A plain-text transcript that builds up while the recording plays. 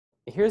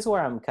here's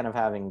where I'm kind of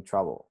having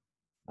trouble.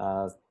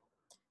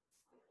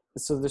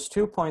 So there's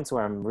 2 points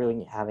where I'm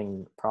really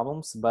having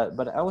problems,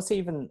 but I would say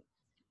even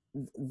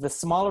the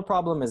smaller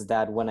problem is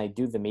that when I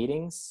do the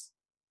meetings,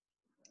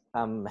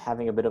 I'm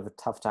having a bit of a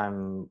tough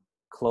time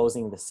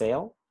closing the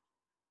sale,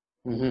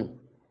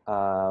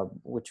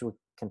 which we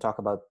can talk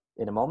about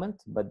in a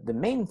moment. But the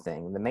main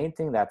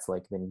thing that's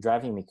like been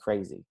driving me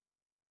crazy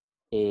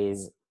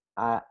is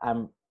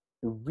I'm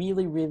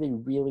really, really,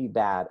 really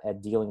bad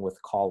at dealing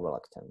with call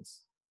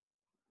reluctance.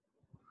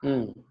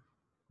 You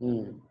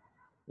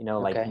know,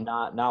 like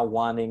not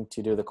wanting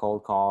to do the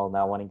cold call,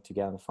 not wanting to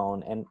get on the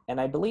phone. And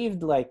I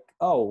believed like,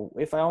 oh,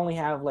 if I only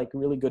have like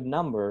really good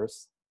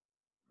numbers,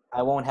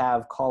 I won't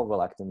have call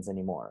reluctance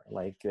anymore.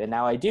 Like, and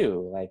now I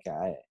do. Like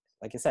I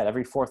said,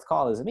 every fourth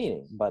call is a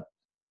meeting, but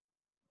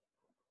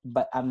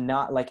I'm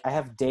not, like, I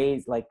have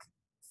days, like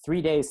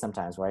 3 days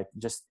sometimes where I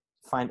just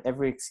find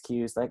every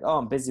excuse, like, oh,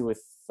 I'm busy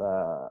with,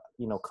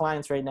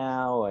 clients right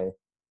now.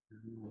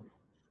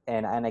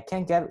 And I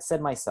can't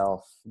set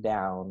myself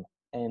down.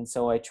 And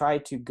so I try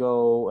to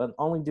go and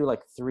only do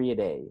like 3 a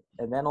day,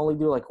 and then only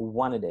do like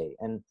 1 a day.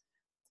 And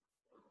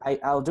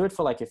I'll do it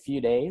for like a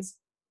few days,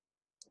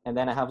 and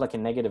then I have like a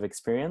negative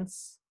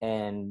experience,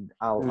 and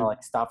I'll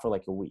like stop for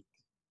like a week.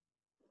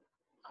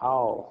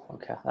 Oh,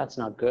 okay. That's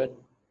not good.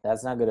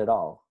 That's not good at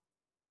all.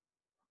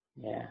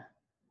 Yeah.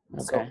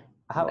 Okay. So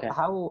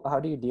how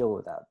do you deal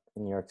with that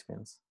in your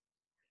experience?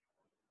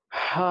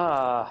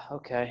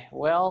 Okay.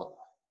 Well,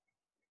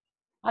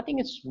 I think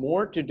it's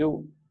more to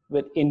do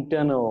with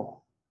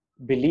internal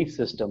belief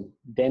system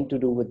than to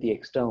do with the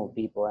external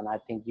people. And I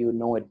think you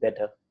know it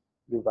better.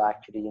 You've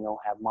actually,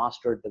 have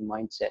mastered the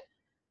mindset.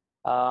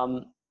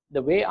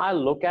 The way I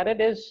look at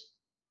it is,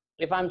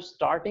 if I'm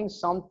starting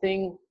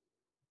something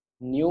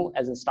new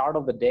as a start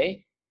of the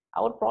day,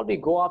 I would probably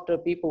go after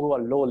people who are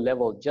low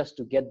level just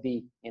to get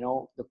the,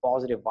 the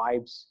positive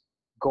vibes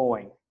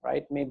going,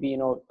 right? Maybe,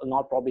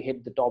 not probably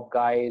hit the top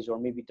guys, or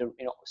maybe the,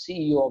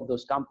 CEO of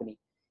those company.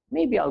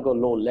 Maybe I'll go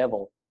low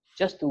level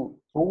just to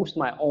boost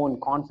my own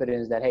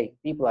confidence that, hey,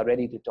 people are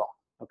ready to talk.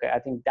 Okay. I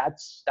think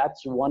that's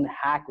one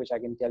hack which I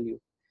can tell you.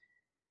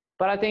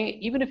 But I think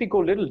even if you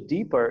go a little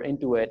deeper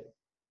into it,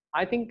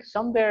 I think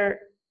somewhere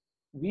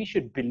we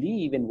should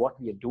believe in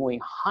what we are doing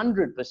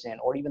 100%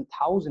 or even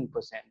 1000%,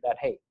 that,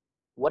 hey,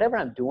 whatever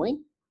I'm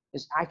doing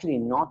is actually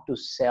not to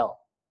sell,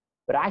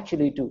 but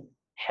actually to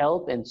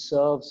help and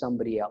serve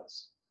somebody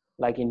else.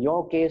 Like in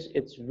your case,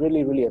 it's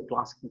really, really a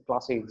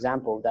classic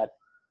example that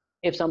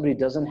if somebody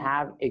doesn't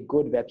have a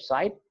good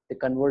website, the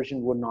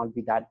conversion would not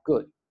be that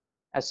good.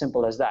 As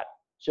simple as that.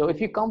 So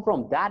if you come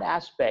from that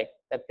aspect,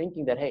 that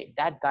thinking that, hey,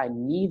 that guy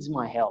needs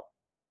my help,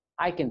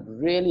 I can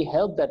really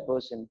help that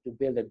person to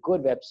build a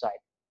good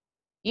website.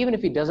 Even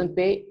if he doesn't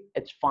pay,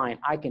 it's fine.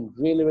 I can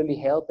really, really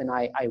help, and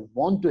I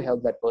want to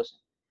help that person.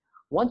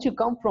 Once you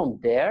come from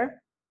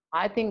there,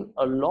 I think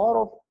a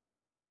lot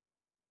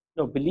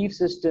of belief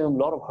system, a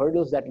lot of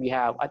hurdles that we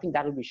have, I think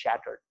that will be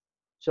shattered.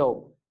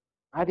 So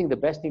I think the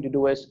best thing to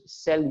do is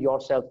sell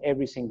yourself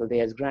every single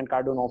day. As Grant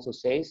Cardone also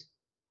says,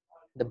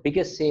 the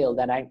biggest sale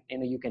that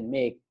you can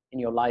make in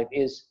your life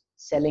is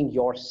selling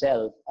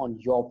yourself on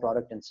your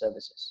product and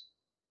services.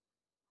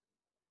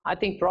 I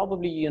think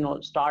probably,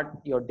 start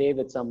your day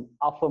with some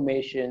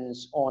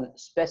affirmations on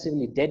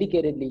specifically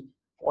dedicatedly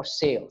for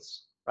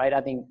sales, right?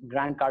 I think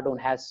Grant Cardone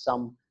has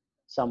some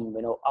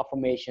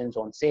affirmations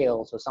on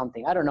sales or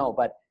something. I don't know,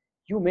 but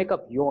you make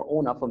up your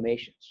own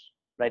affirmations,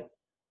 right?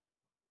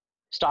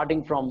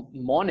 Starting from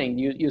morning,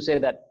 you say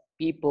that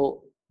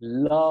people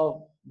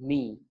love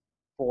me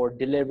for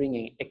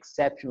delivering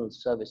exceptional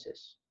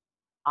services.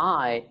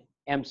 I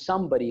am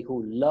somebody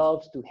who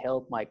loves to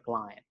help my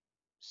client.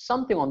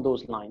 Something on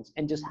those lines,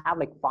 and just have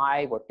like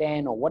 5 or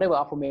 10 or whatever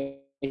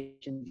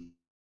affirmations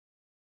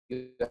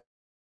you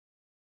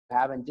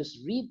have, and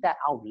just read that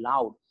out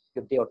loud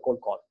your day or cold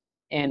call.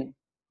 And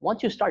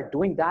once you start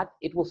doing that,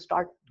 it will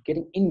start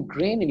getting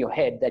ingrained in your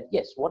head that,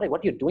 yes,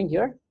 what you're doing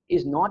here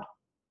is not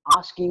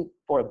asking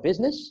for a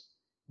business,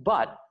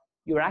 but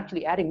you're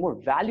actually adding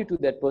more value to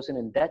that person,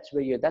 and that's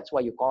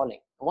why you're calling.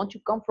 Once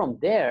you come from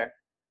there,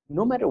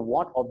 no matter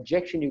what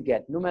objection you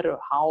get, no matter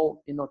how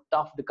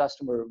tough the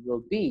customer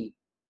will be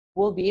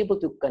able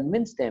to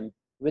convince them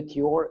with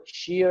your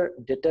sheer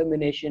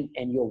determination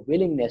and your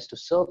willingness to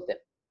serve them.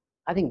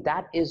 I think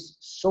that is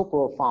so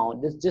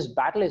profound. This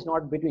battle is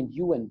not between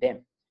you and them.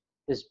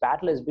 This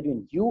battle is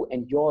between you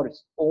and your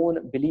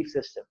own belief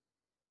system.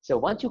 So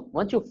once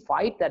you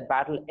fight that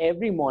battle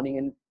every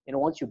morning, and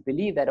once you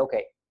believe that,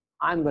 okay,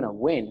 I'm gonna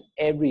win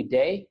every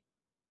day,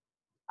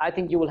 I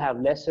think you will have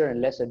lesser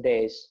and lesser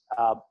days.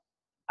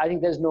 I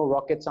think there's no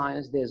rocket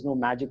science. There's no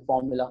magic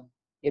formula.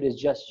 It is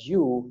just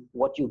you,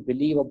 what you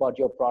believe about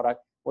your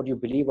product, what you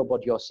believe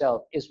about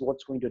yourself is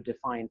what's going to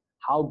define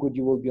how good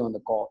you will be on the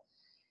call.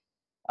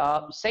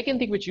 Second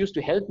thing which used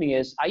to help me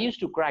is I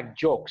used to crack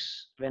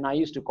jokes when I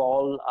used to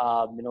call,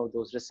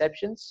 those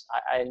receptions.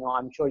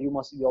 I'm sure you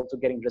must be also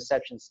getting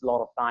receptions a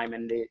lot of time,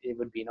 and they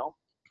would be,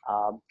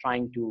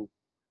 trying to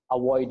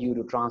avoid you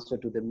to transfer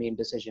to the main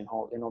decision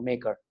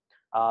maker.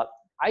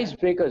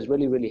 icebreakers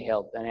really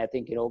help. And I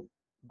think,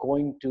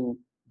 going to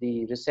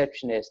the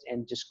receptionist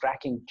and just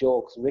cracking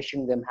jokes,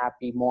 wishing them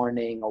happy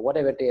morning or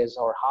whatever it is,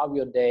 or how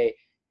your day,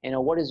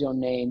 what is your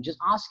name, just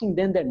asking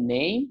them their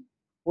name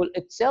will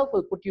itself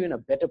will put you in a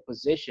better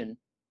position.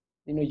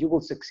 You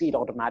will succeed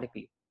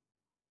automatically.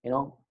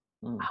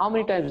 How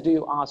many times do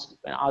you ask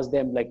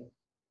them, like,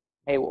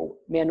 hey,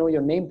 may I know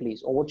your name,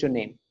 please? Or what's your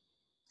name?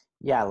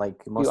 Yeah,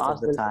 like most of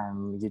the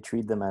time you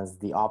treat them as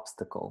the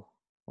obstacle.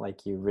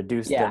 Like you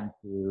reduce them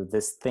to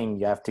this thing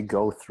you have to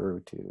go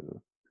through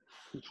to.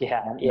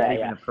 Not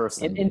even a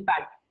person. In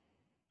fact,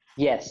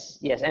 yes.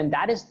 And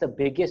that is the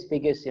biggest,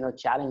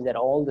 challenge that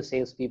all the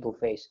salespeople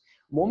face.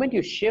 Moment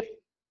you shift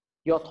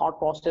your thought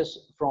process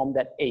from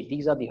that, hey,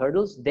 these are the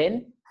hurdles,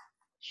 then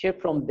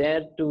shift from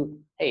there to,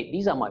 hey,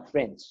 these are my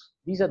friends.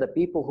 These are the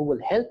people who will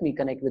help me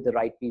connect with the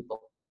right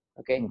people.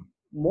 Okay.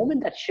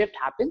 Moment that shift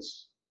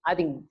happens, I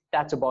think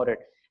that's about it.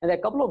 And there are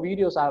a couple of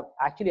videos I've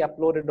actually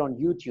uploaded on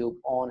YouTube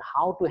on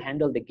how to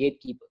handle the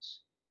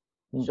gatekeepers.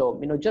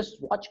 So, just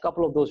watch a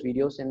couple of those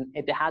videos, and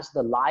it has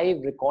the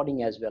live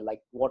recording as well,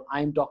 like what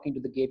I'm talking to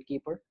the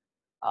gatekeeper.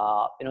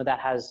 That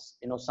has,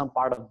 some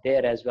part of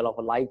there as well of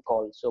a live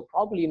call. So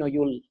probably,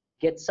 you'll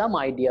get some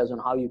ideas on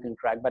how you can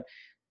crack. But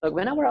like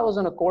whenever I was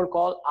on a cold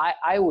call,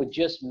 I would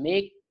just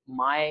make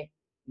my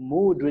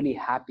mood really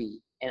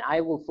happy, and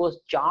I will first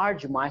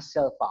charge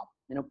myself up,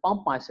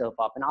 pump myself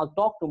up, and I'll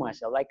talk to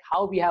myself like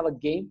how we have a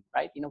game,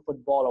 right?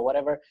 Football or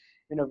whatever,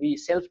 we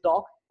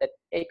self-talk that,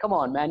 hey, come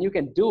on, man, you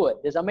can do it.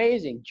 This is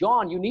amazing.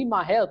 John, you need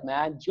my help,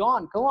 man.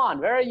 John, come on,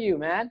 where are you,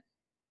 man?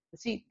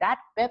 See, that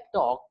pep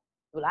talk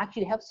will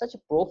actually have such a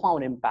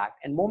profound impact.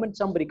 And moment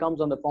somebody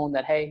comes on the phone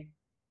that, hey,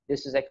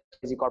 this is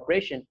XYZ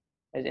Corporation,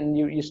 and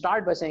you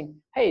start by saying,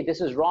 hey, this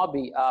is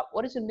Robby.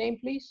 What is your name,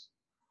 please?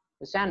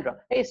 Sandra.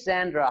 Hey,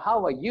 Sandra,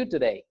 how are you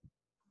today?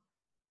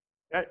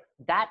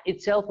 That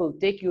itself will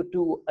take you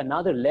to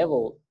another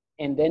level.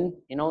 And then,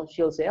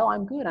 she'll say, oh,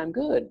 I'm good.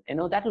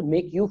 That will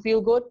make you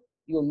feel good.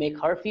 You'll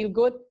make her feel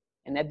good.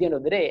 And at the end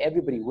of the day,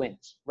 everybody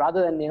wins.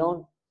 Rather than,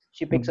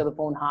 she picks up the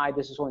phone, hi,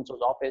 this is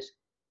so-and-so's office.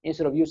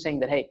 Instead of you saying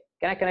that, hey,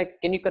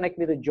 can you connect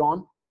me to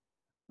John?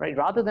 Right?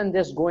 Rather than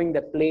just going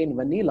the plain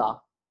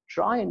vanilla,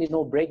 try and,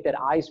 break that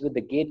ice with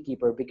the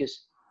gatekeeper,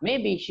 because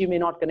maybe she may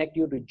not connect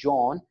you to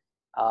John.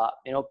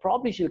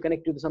 Probably she'll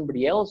connect you to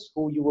somebody else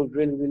who you will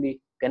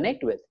really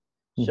connect with.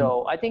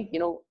 So I think,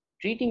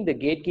 treating the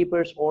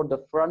gatekeepers or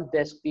the front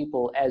desk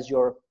people as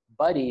your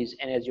buddies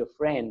and as your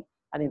friend,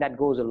 I think that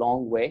goes a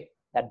long way.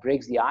 That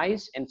breaks the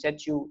ice and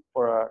sets you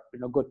for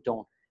a good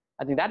tone.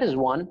 I think that is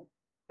one.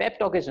 Pep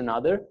talk is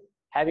another.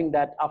 Having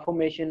that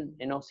affirmation,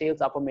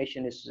 sales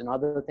affirmation is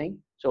another thing.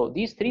 So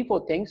these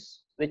 3-4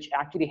 things, which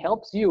actually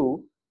helps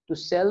you to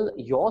sell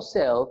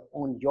yourself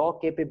on your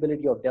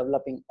capability of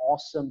developing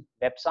awesome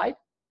website,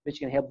 which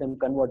can help them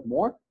convert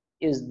more,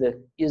 is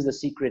the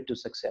secret to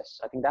success.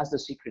 I think that's the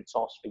secret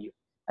sauce for you.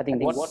 I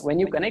think when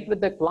you connect with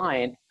the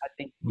client, I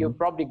think you're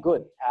probably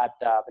good at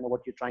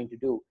what you're trying to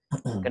do,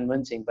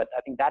 convincing. But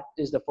I think that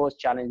is the first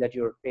challenge that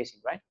you're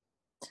facing, right?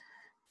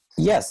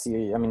 Yes,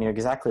 you're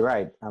exactly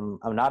right. I'm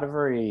not a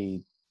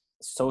very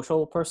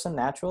social person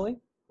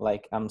naturally.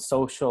 Like I'm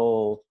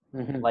social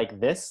like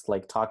this,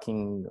 like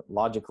talking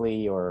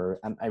logically, or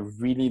I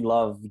really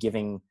love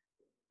giving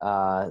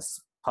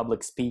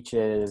public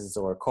speeches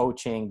or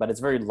coaching, but it's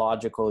very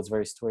logical. It's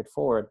very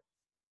straightforward.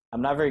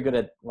 I'm not very good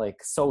at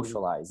like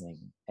socializing,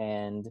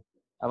 and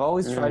I've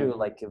always tried to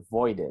like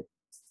avoid it.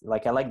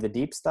 Like I like the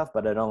deep stuff,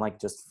 but I don't like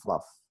just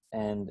fluff.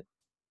 And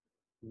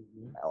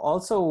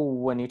also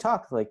when you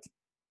talk, like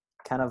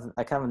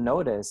I kind of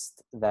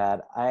noticed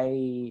that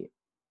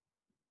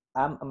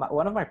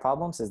one of my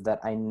problems is that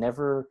I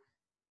never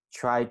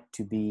try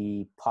to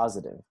be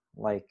positive.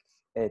 Like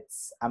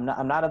I'm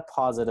not a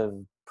positive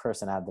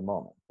person at the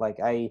moment. Like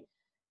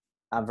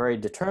I'm very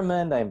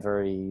determined. I'm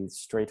very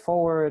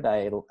straightforward.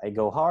 I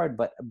go hard,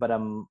 but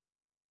I'm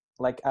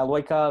like, I'll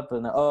wake up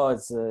and, oh,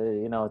 it's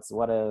it's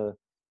what a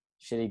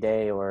shitty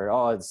day, or,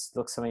 oh, it's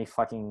looks so many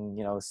fucking,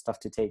 stuff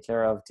to take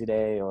care of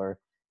today, or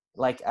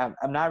like, I'm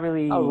not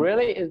really. Oh,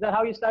 really? Is that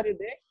how you start your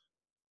day?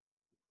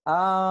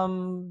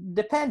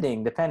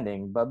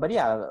 Depending, but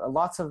yeah,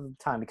 lots of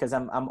time, because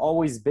I'm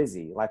always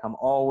busy. Like I'm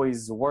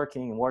always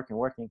working.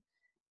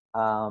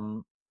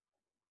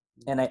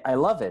 And I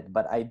love it,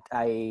 but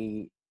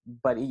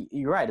but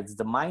you're right. It's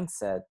the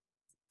mindset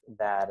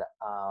that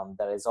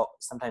is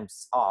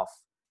sometimes off.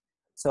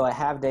 So I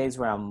have days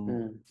where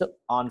I'm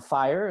on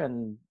fire,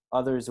 and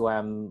others where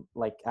I'm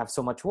like have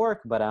so much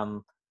work, but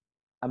I'm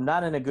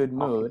not in a good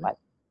mood.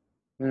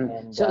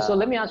 And, so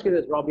let me ask you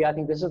this, Robby. I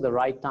think this is the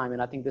right time,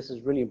 and I think this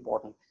is really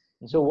important.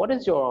 So what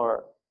is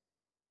your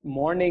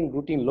morning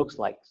routine looks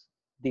like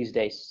these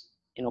days?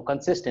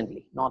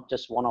 Consistently, not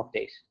just one-off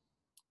days.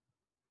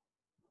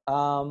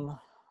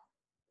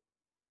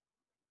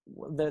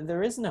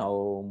 There is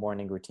no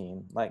morning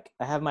routine. Like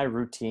I have my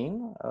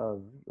routine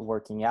of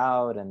working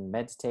out and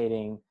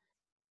meditating,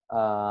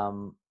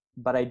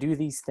 but I do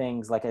these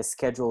things, like I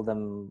schedule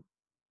them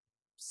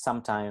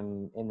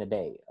sometime in the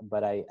day,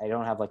 but I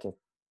don't have like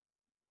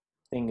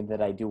thing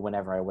that I do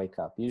whenever I wake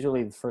up.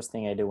 Usually the first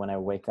thing I do when I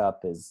wake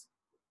up is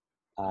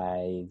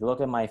I look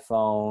at my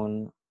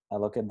phone, I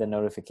look at the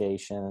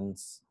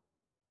notifications,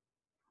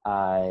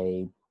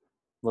 I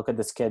look at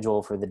the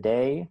schedule for the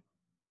day,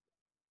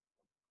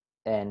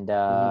 and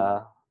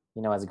Mhm.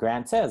 you know, as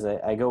Grant says,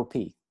 I go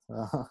pee.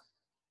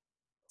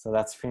 So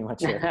that's pretty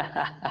much it.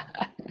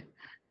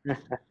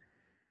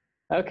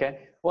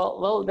 Okay.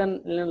 Well, then,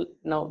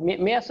 now,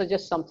 may I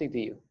suggest something to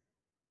you?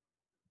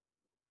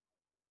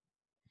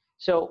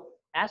 So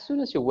as soon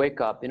as you wake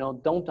up,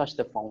 don't touch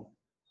the phone.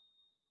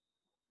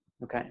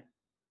 Okay.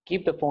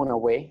 Keep the phone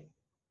away.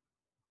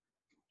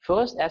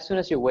 First, as soon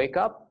as you wake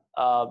up,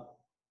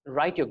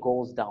 write your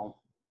goals down.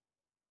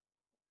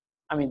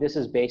 I mean, this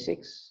is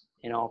basics.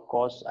 Of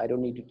course, I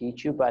don't need to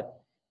teach you, but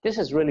this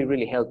has really,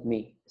 really helped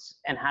me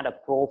and had a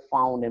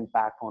profound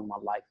impact on my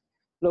life.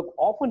 Look,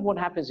 often what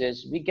happens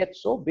is we get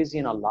so busy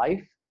in our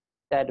life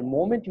that the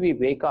moment we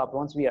wake up,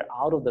 once we are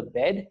out of the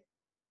bed,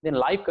 then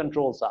life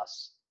controls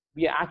us.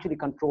 We are actually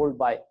controlled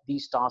by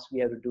these tasks we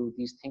have to do,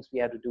 these things we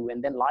have to do,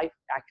 and then life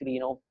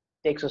actually,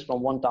 takes us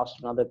from one task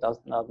to another task,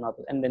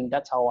 another, and then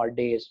that's how our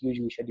day is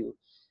usually scheduled.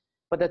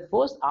 But that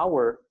first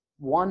hour,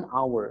 1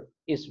 hour,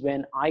 is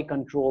when I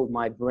control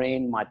my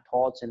brain, my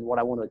thoughts, and what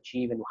I want to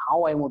achieve and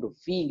how I want to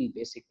feel,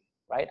 basically,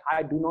 right?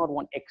 I do not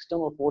want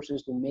external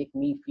forces to make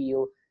me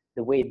feel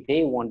the way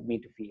they want me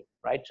to feel,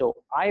 right? So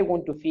I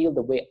want to feel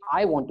the way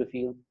I want to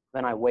feel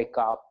when I wake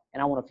up,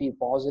 and I want to feel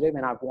positive,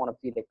 and I want to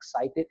feel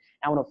excited,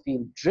 I want to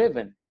feel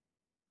driven.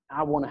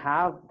 I want to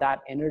have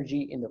that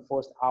energy in the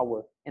first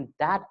hour, and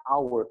that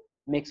hour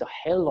makes a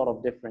hell lot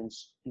of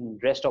difference in the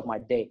rest of my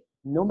day.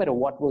 No matter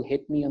what will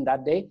hit me on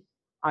that day,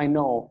 I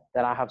know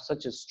that I have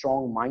such a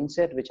strong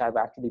mindset, which I've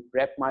actually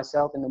prepped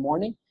myself in the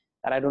morning,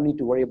 that I don't need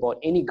to worry about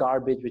any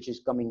garbage which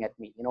is coming at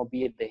me,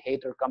 be it the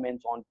hater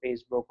comments on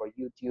Facebook or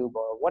YouTube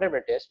or whatever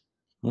it is.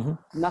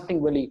 Mm-hmm.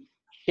 Nothing really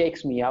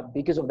shakes me up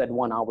because of that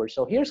 1 hour.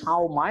 So here's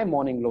how my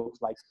morning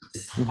looks like.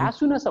 Mm-hmm. As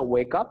soon as I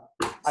wake up,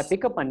 I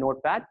pick up my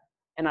notepad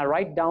and I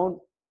write down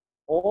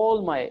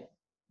all my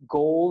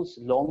goals,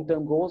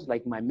 long-term goals,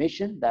 like my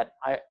mission, that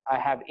I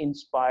have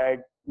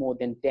inspired more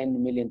than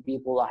 10 million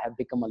people. I have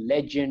become a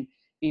legend.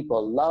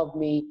 People love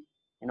me.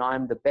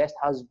 I'm the best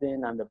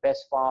husband. I'm the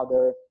best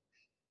father.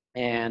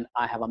 And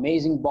I have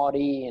amazing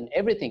body and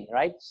everything,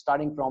 right?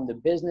 Starting from the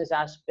business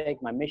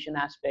aspect, my mission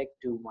aspect,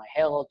 to my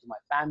health, to my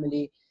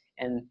family,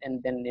 and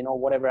then,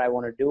 whatever I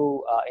want to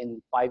do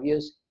in 5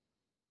 years.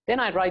 Then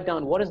I write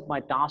down what is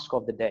my task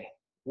of the day,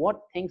 what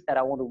things that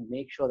I want to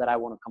make sure that I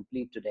want to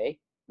complete today,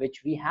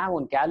 which we have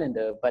on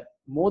calendar. But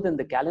more than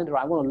the calendar,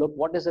 I want to look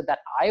what is it that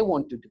I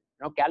want to do.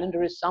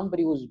 Calendar is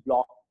somebody who's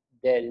blocked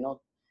their,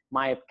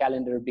 my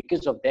calendar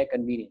because of their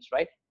convenience,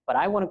 right? But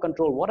I want to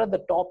control what are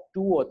the top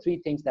 2 or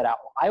 3 things that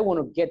I want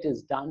to get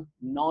is done,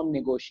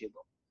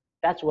 non-negotiable.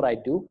 That's what I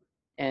do.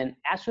 And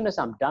as soon as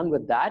I'm done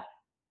with that,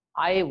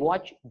 I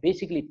watch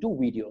basically 2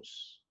 videos,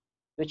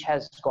 which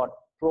has got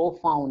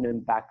profound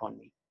impact on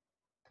me.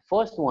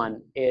 First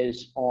one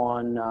is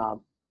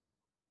on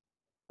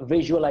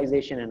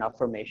visualization and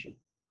affirmation.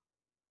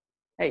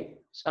 Hey,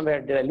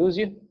 somewhere, did I lose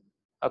you?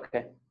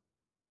 Okay.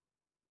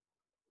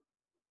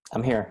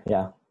 I'm here.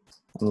 Yeah,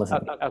 I'm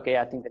listening. Okay,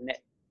 I think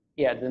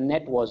the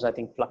net was, I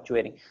think,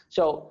 fluctuating.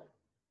 So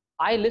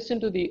I listen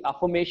to the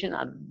affirmation.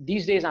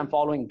 These days I'm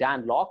following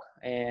Dan Locke,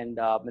 and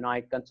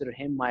I consider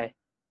him my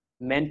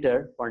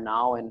mentor for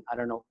now, and I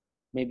don't know,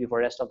 maybe for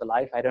the rest of the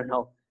life, I don't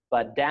know.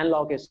 But Dan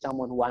Locke is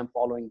someone who I'm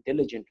following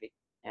diligently,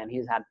 and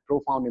he's had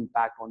profound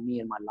impact on me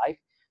and my life.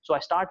 So I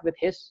start with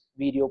his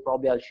video.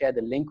 Probably I'll share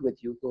the link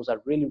with you. Those are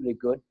really, really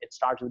good. It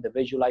starts with the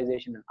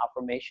visualization and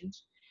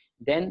affirmations.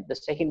 Then the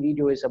second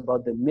video is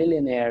about the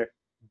millionaire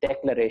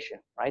declaration,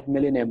 right?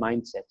 Millionaire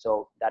mindset.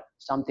 So that's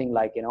something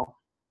like,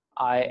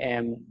 I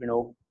am,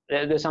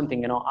 there's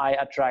something, I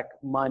attract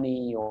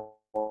money, or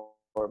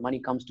money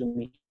comes to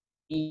me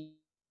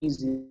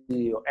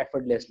easily or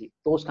effortlessly,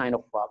 those kind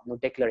of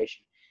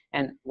declaration.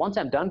 And once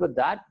I'm done with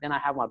that, then I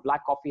have my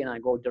black coffee and I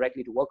go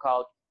directly to work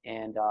out,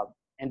 and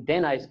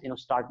then I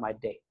start my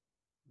day.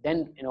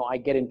 Then I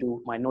get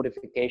into my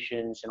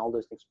notifications and all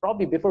those things.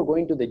 Probably before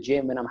going to the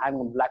gym, when I'm having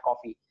a black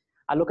coffee,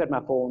 I look at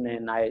my phone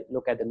and I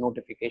look at the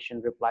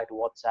notification, reply to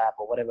WhatsApp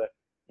or whatever,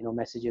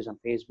 messages on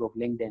Facebook,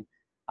 LinkedIn.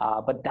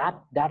 But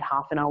that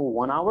half an hour,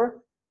 1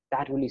 hour,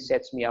 that really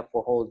sets me up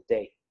for a whole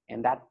day.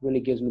 And that really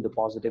gives me the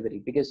positivity.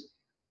 Because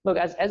look,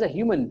 as a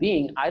human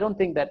being, I don't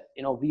think that,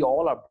 we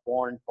all are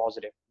born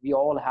positive. We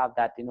all have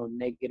that,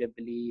 negative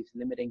beliefs,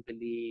 limiting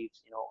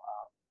beliefs,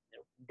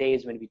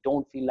 days when we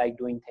don't feel like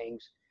doing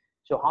things.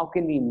 So how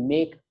can we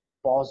make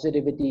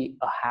positivity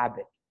a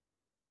habit?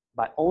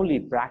 By only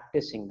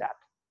practicing that,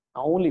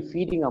 only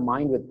feeding our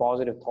mind with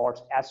positive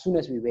thoughts as soon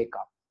as we wake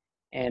up.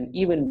 And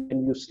even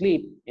when you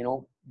sleep,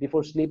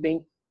 before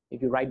sleeping,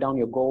 if you write down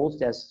your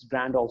goals, as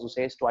Grant also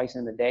says, twice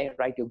in a day,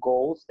 write your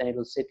goals, then it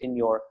will sit in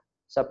your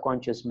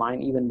subconscious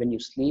mind even when you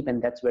sleep,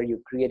 and that's where your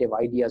creative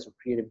ideas or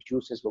creative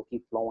juices will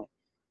keep flowing.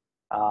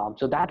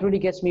 So that really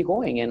gets me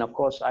going. And of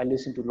course, I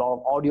listen to a lot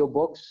of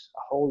audiobooks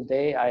a whole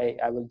day.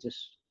 I will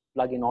just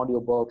plug in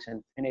audiobooks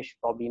and finish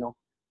probably,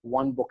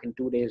 one book in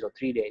 2 days or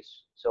 3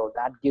 days. So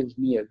that gives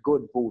me a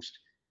good boost.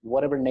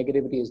 Whatever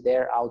negativity is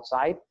there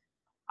outside,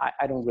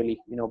 I don't really,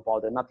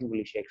 bother. Nothing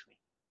really shakes me.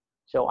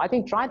 So I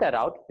think try that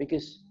out,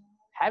 because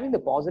having the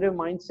positive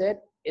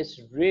mindset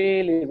is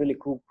really, really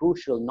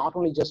crucial, not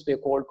only just for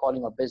cold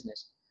calling or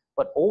business,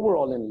 but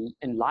overall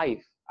in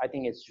life. I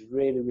think it's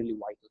really, really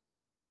vital.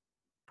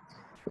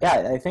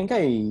 Yeah, I think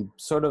I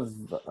sort of,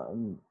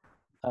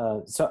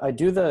 so I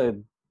do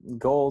the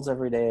goals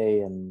every day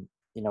and,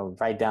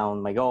 write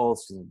down my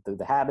goals,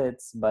 the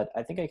habits, but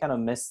I think I kind of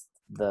missed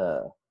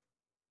the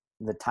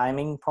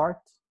timing part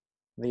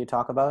that you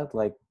talk about.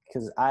 Like,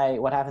 because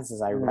what happens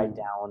is I write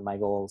down my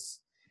goals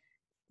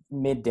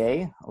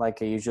midday,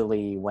 like I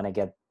usually when I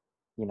get,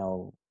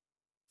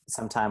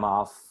 some time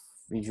off,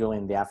 usually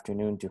in the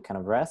afternoon to kind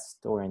of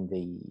rest, or in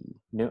the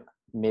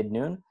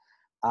mid-noon,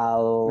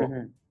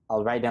 I'll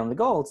write down the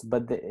goals.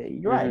 But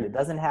you're right, it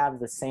doesn't have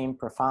the same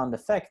profound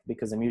effect,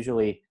 because I'm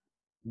usually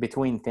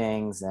between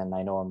things and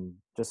I know I'm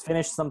just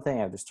finished something,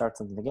 I have to start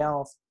something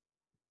else.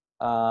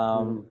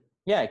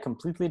 Yeah, I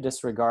completely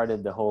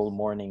disregarded the whole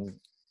morning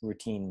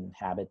routine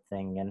habit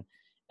thing,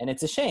 and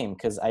it's a shame,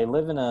 because I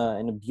live in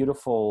a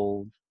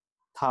beautiful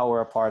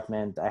tower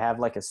apartment. I have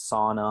like a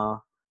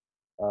sauna,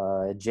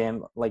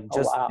 gym, like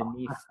just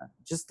beneath,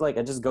 just like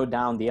I just go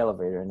down the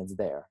elevator and it's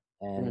there.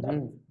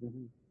 And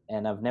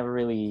and I've never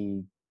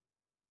really,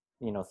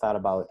 thought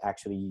about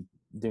actually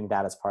doing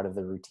that as part of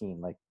the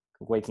routine, like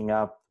waking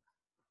up,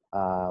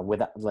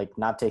 without, like,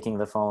 not taking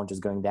the phone,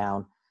 just going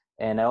down.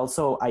 And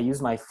I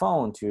use my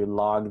phone to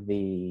log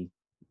the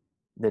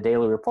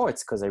daily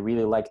reports, because I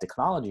really like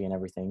technology and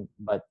everything,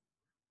 but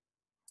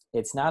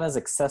it's not as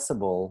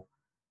accessible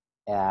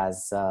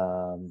as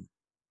a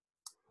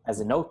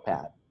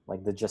notepad,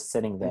 like they're just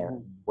sitting there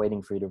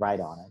waiting for you to write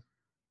on it.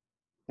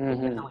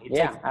 It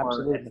takes more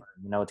absolutely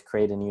effort, to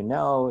create a new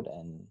note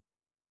and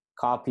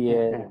copy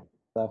it and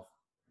stuff.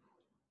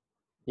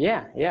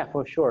 Yeah,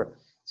 for sure.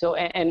 So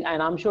and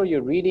I'm sure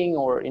you're reading,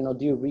 or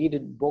do you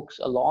read books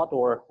a lot,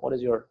 or what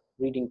is your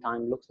reading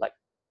time looks like?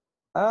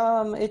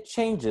 It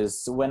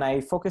changes. When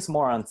I focus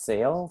more on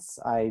sales,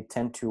 I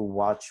tend to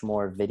watch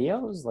more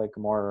videos, like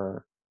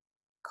more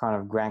kind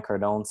of Grant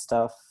Cardone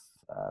stuff.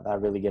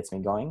 That really gets me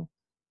going.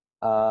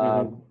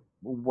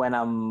 When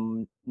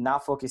I'm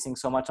not focusing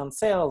so much on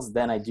sales,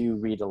 then I do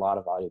read a lot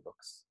of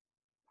audiobooks.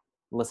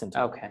 Listen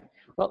to Okay.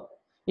 Well,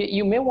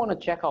 you may want to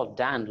check out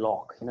Dan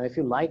Lok. If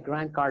you like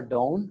Grant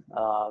Cardone,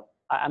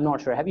 I'm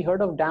not sure. Have you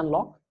heard of Dan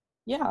Lok?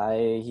 Yeah,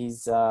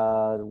 he's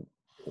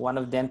one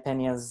of Dan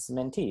Pena's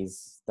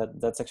mentees.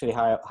 That's actually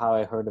how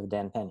I heard of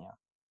Dan Pena.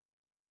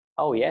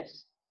 Oh,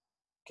 yes.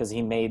 Because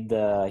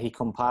he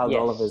compiled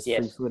all of his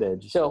free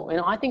footage. So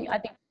I think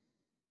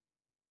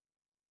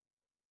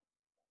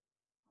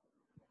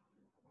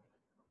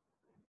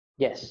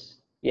yes,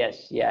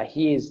 yeah,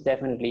 he is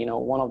definitely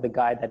one of the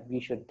guys that we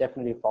should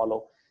definitely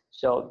follow.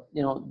 So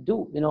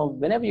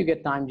whenever you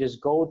get time, just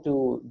go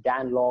to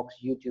Dan Lok's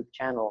YouTube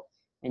channel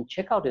and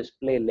check out his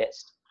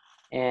playlist,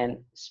 and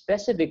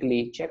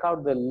specifically check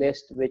out the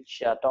list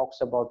which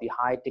talks about the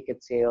high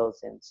ticket sales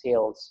and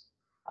sales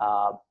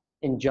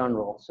in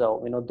general.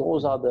 So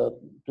those are the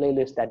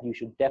playlists that you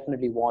should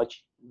definitely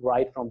watch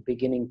right from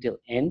beginning till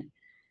end.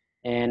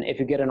 And if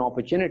you get an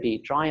opportunity,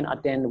 try and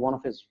attend one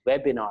of his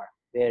webinar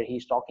where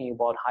he's talking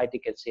about high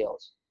ticket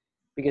sales,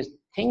 because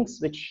things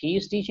which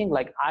he's teaching,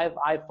 like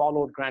I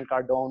followed Grant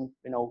Cardone.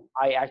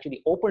 I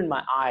actually opened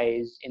my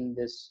eyes in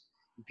this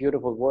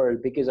beautiful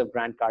world because of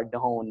Grant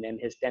Cardone and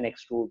his 10x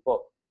rule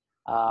book.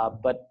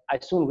 But I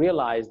soon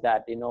realized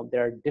that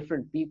there are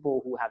different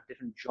people who have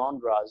different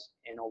genres,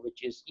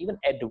 which is even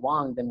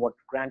advanced than what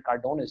Grant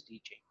Cardone is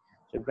teaching.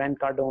 So Grant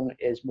Cardone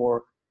is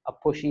more a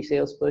pushy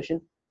salesperson.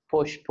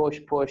 Push,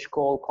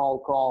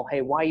 call.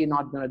 Hey, why are you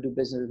not going to do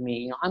business with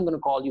me? I'm going to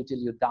call you till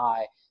you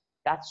die.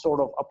 That sort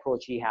of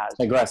approach he has.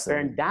 Aggressive.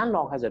 And Dan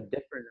Lok has a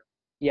different,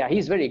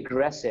 he's very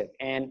aggressive.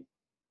 And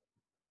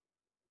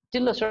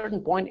till a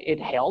certain point, it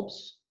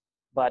helps.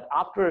 But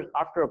after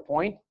a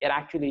point, it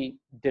actually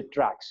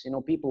detracts.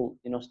 People,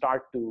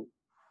 start to,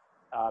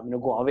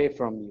 go away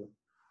from you.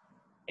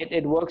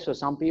 It works for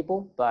some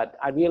people, but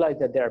I realize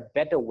that there are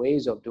better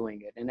ways of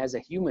doing it. And as a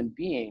human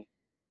being,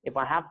 if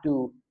I have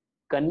to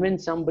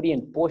convince somebody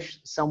and push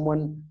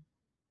someone,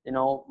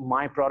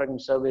 my product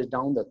and service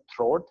down the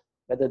throat,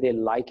 whether they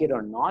like it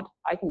or not,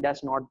 I think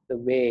that's not the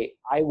way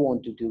I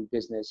want to do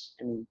business.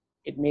 I mean,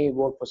 it may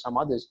work for some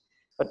others,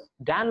 but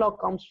Dan Lok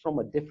comes from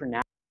a different.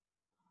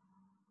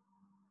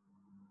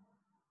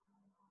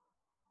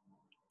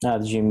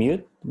 Did you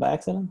mute by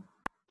accident?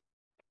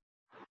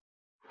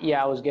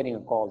 Yeah, I was getting a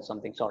call,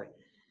 something, sorry.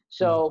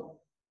 So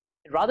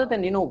rather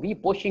than, we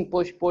push,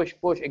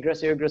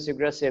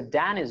 aggressive,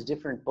 Dan is a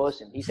different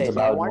person. He says, it's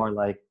about more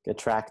like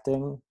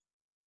attracting.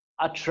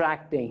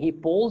 He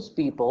polls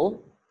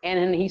people, and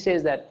then he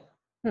says that,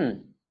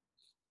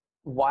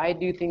 why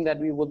do you think that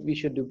we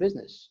should do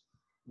business?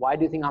 Why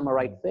do you think I'm a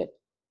right fit?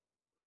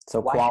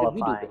 So why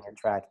qualifying,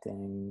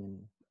 attracting.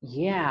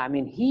 Yeah, I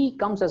mean, he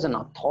comes as an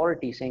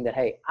authority saying that,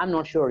 hey, I'm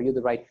not sure you're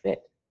the right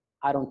fit.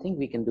 I don't think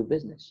we can do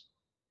business.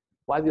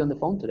 Why are we on the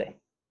phone today?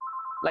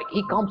 Like,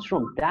 he comes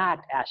from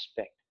that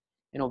aspect.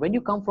 When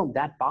you come from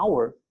that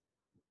power,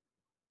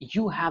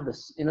 you have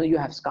this, you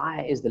have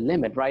sky is the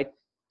limit, right?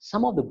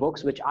 Some of the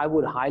books which I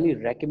would highly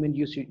recommend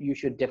you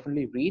should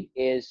definitely read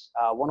is,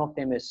 one of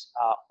them is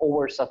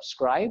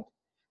Oversubscribed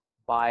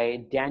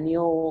by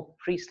Daniel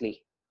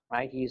Priestley,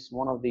 right? He's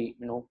one of the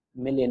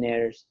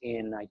millionaires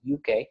in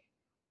UK.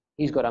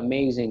 He's got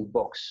amazing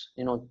books.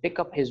 Pick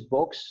up his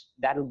books.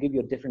 That will give you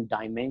a different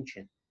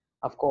dimension.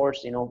 Of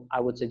course, I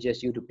would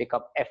suggest you to pick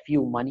up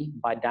FU Money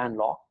by Dan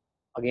Lok.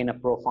 Again, a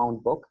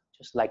profound book,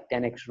 just like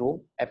 10X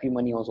Rule. FU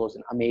Money also is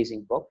an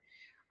amazing book.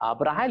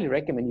 But I highly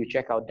recommend you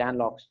check out Dan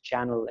Lok's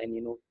channel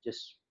and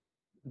just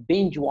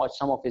binge watch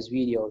some of his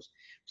videos.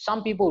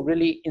 Some people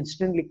really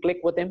instantly click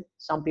with him.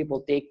 Some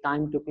people take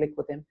time to click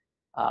with him.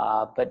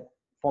 But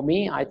for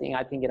me, I think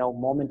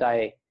moment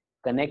I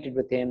connected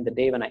with him, the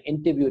day when I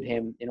interviewed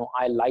him,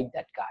 I liked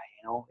that guy.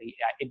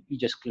 He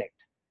just clicked.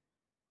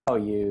 Oh,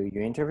 you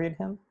interviewed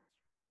him?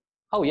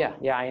 Oh yeah,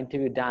 I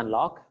interviewed Dan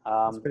Lok.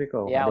 That's pretty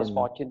cool. Yeah, I was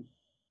fortunate.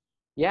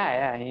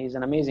 Yeah, he's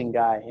an amazing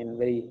guy and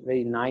very,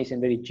 very nice and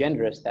very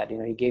generous that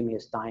he gave me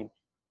his time.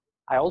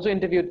 I also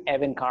interviewed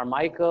Evan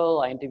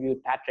Carmichael. I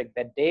interviewed Patrick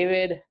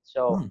Bet-David.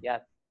 So yeah.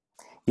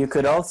 You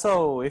could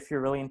also, if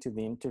you're really into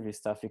the interview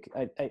stuff,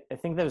 I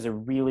think there's a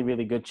really,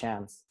 really good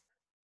chance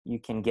you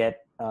can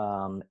get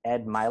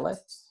Ed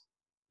Milet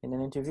in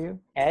an interview.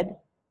 Ed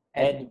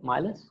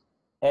Milet?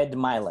 Ed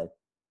Milet.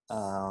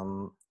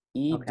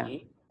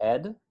 Okay.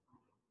 Ed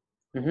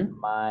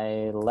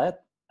Milet.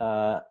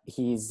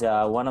 He's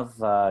one of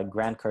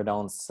Grant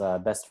Cardone's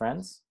best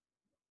friends.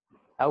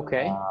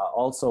 Okay.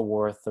 Also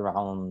worth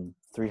around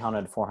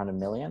 300-400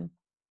 million.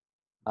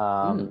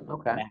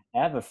 Okay. I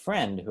have a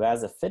friend who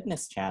has a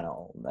fitness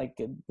channel. Like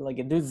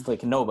a dude's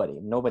like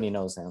nobody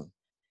knows him,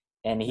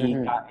 and he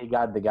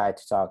got the guy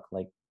to talk,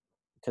 like,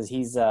 because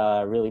he's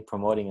really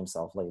promoting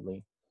himself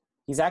lately.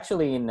 He's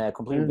actually in a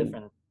completely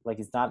different, like,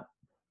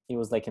 he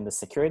was like in the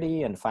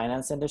security and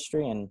finance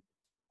industry, and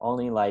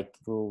only like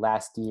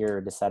last year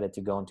decided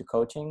to go into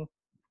coaching.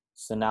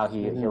 So now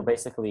he'll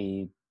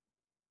basically,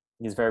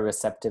 he's very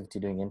receptive to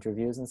doing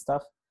interviews and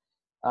stuff.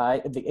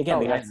 The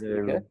guy's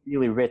a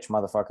really rich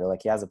motherfucker.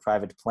 Like, he has a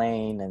private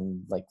plane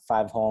and like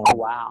 5 homes. Oh,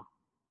 wow.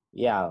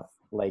 Yeah,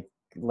 like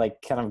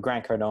kind of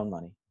Grant Cardone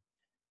money.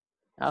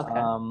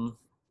 Okay.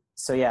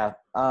 So yeah.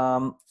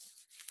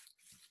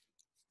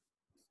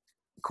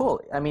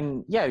 Cool. I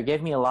mean, yeah, you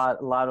gave me a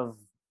lot of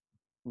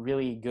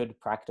really good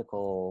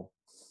practical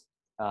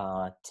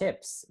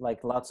tips,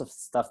 like lots of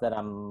stuff that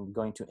I'm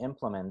going to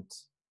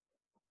implement,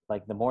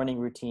 like the morning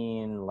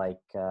routine,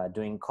 like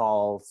doing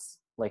calls,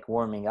 like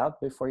warming up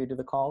before you do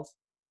the calls.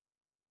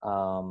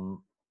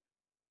 I'll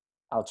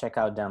check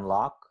out Dan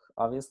Lok,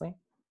 obviously.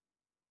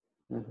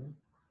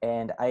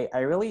 And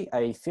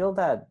I feel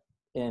that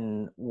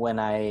when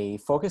I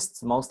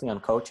focused mostly on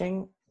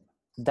coaching,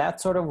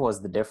 that sort of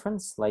was the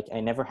difference. Like,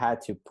 I never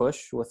had to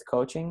push with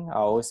coaching. I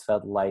always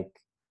felt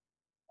like,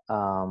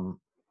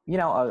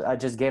 I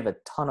just gave a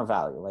ton of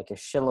value, like a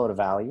shitload of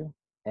value,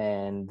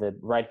 and the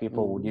right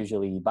people would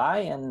usually buy.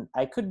 And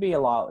I could be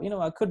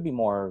I could be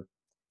more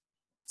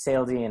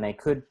salesy and I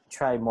could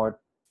try more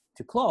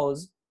to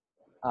close.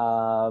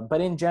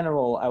 But in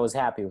general, I was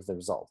happy with the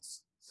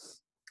results.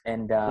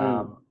 And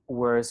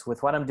whereas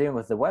with what I'm doing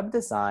with the web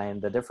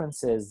design, the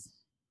difference is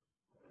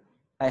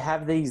I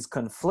have these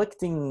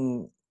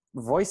conflicting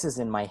voices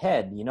in my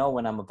head.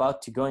 When I'm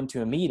about to go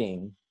into a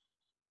meeting,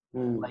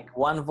 like,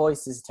 one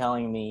voice is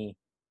telling me,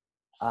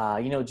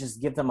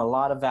 just give them a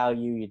lot of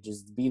value. You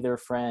just be their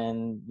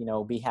friend,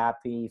 be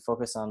happy,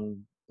 focus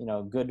on,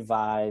 good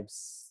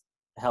vibes,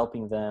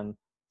 helping them,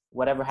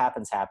 whatever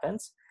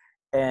happens.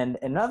 And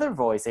another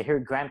voice, I hear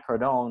Grant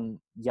Cardone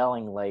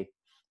yelling, like,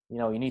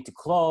 you need to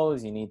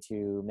close, you need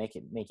to make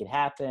it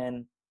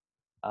happen,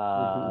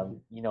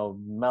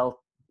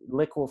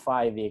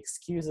 liquefy the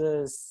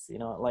excuses,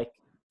 like,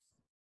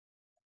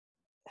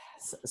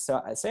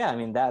 so yeah, I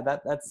mean,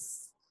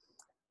 that's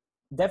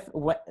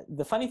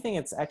the funny thing,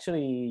 it's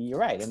actually, you're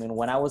right. I mean,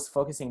 when I was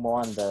focusing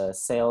more on the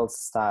sales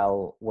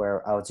style,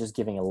 where I was just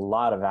giving a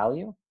lot of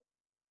value,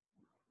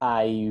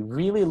 I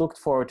really looked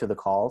forward to the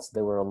calls.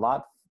 They were a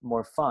lot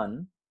more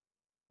fun,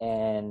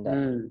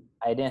 and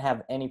I didn't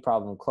have any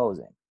problem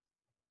closing.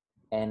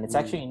 And it's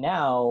actually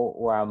now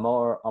where I'm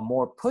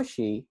more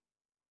pushy.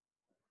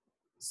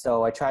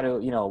 So I try to,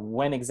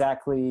 when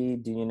exactly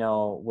do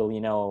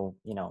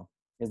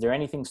is there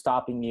anything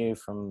stopping you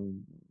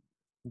from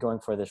going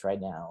for this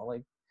right now?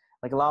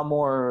 Like a lot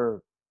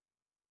more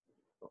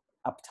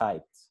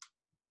uptight.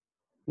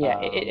 Yeah,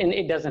 and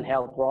it doesn't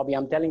help, Robbie.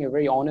 I'm telling you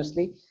very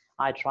honestly,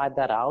 I tried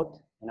that out.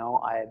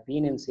 I've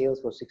been in sales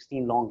for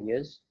 16 long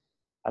years.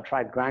 I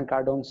tried Grant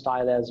Cardone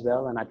style as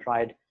well, and I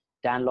tried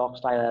Dan Lok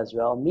style as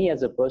well. Me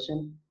as a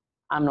person,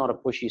 I'm not a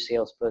pushy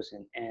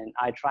salesperson, and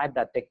I tried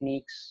that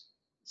techniques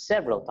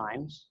several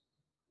times.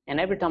 And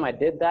every time I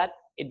did that,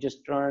 it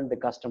just turned the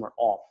customer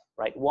off,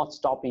 right? What's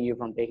stopping you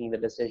from taking the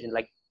decision?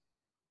 Like,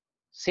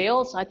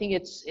 Sales, I think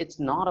it's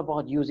not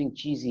about using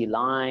cheesy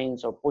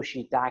lines or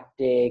pushy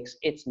tactics.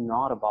 It's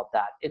not about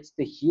that. It's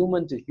the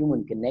human to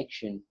human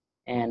connection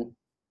and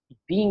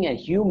being a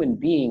human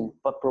being,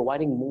 but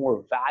providing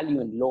more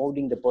value and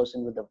loading the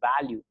person with the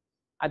value.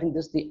 I think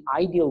this is the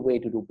ideal way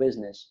to do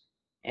business.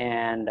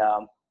 And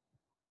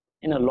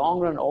in the long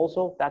run,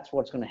 also, that's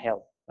what's going to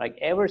help. Like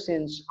ever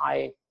since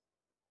I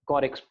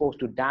got exposed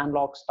to Dan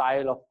Lok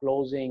style of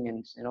closing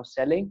and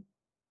selling,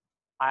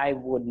 I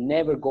would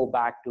never go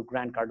back to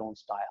Grant Cardone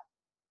style.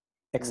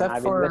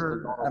 Except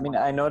for, I mean,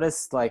 I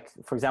noticed, like,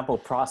 for example,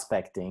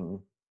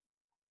 prospecting.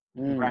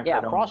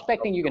 Yeah,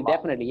 prospecting, you can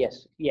definitely,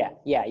 yes. Yeah.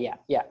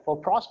 For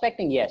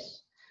prospecting,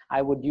 yes,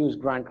 I would use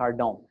Grant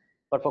Cardone.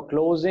 But for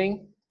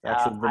closing,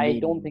 I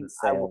don't think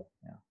I would.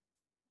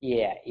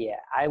 Yeah.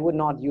 I would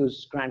not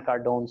use Grant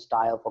Cardone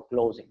style for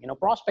closing.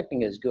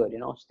 Prospecting is good,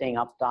 staying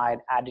uptight,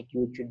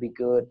 attitude should be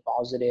good,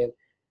 positive,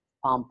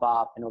 pump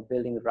up,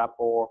 building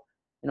rapport,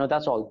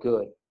 that's all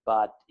good.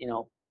 But,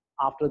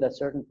 after that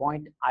certain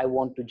point, I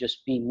want to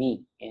just be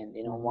me and,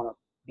 want to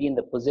be in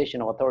the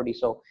position of authority.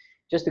 So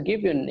just to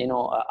give you an,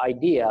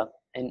 idea,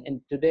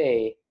 and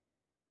today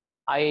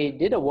I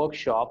did a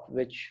workshop,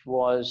 which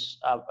was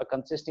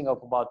consisting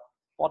of about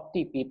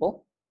 40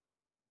 people.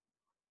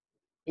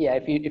 Yeah,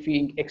 if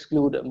you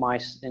exclude my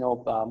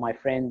my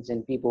friends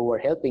and people who were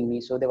helping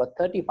me, so there were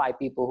 35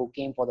 people who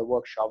came for the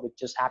workshop, which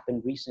just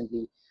happened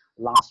recently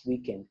last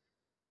weekend.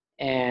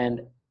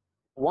 And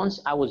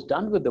once I was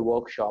done with the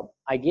workshop,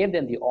 I gave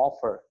them the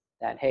offer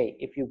that, hey,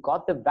 if you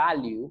got the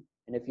value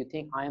and if you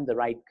think I am the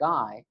right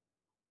guy,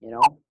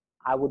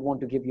 I would want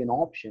to give you an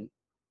option.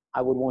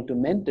 I would want to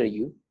mentor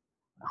you.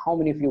 How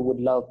many of you would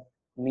love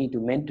me to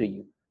mentor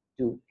you,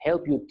 to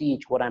help you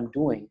teach what I'm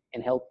doing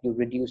and help you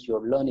reduce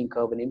your learning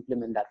curve and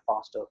implement that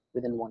faster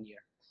within 1 year?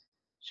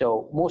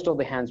 So most of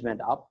the hands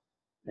went up,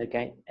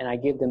 okay? And I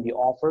gave them the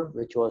offer,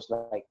 which was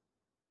like,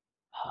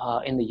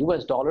 in the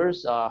US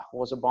dollars,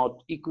 was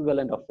about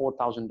equivalent of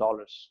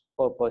 $4,000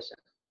 per person,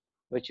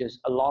 which is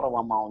a lot of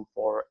amount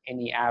for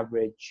any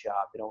average,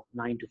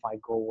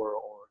 9-to-5 goer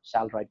or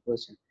salaried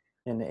person.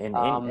 In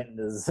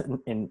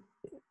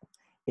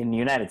the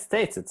United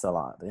States, it's a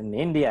lot. In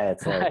India,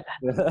 it's like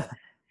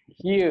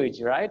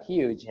huge, right?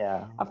 Huge.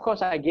 Yeah. Of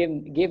course, I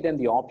gave them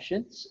the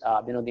options,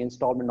 the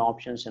installment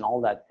options and all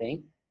that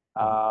thing.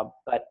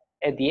 But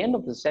at the end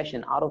of the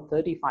session, out of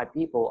 35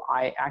 people,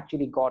 I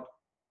actually got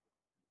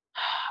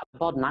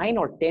about 9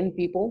 or 10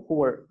 people who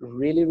were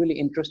really, really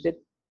interested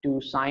to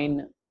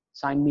sign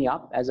me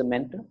up as a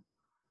mentor.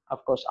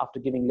 Of course, after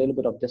giving a little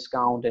bit of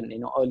discount and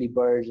early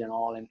birds and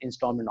all and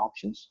installment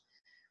options.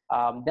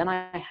 Then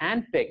I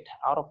handpicked,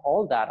 out of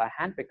all that, I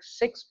handpicked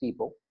 6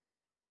 people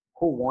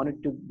who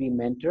wanted to be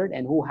mentored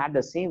and who had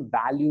the same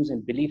values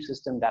and belief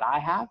system that I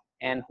have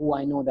and who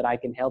I know that I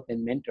can help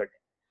and mentor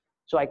them.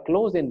 So I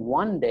closed in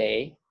 1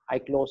 day, I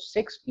closed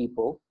 6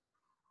 people,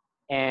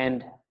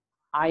 and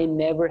I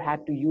never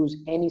had to use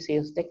any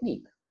sales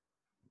technique.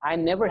 I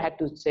never had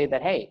to say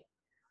that, hey,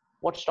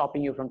 what's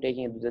stopping you from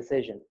taking a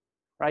decision,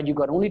 right? You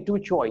got only 2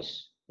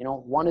 choices.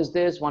 One is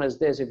this, one is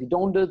this. If you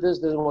don't do this,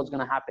 this is what's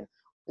going to happen.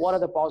 What are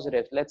the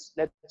positives? Let's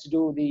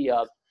do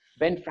the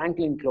Ben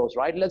Franklin close,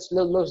 right? Let's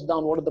list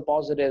down what are the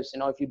positives,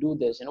 if you do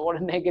this, what are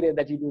negative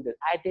that you do this.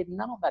 I did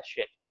none of that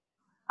shit.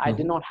 I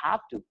did not have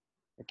to,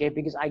 okay?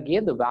 Because I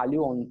gave the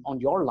value on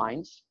your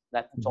lines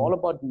that it's all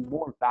about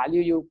more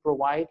value you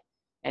provide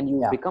and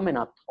you become an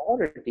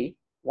authority.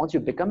 Once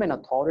you become an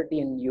authority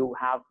and you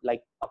have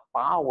like a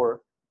power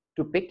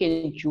to pick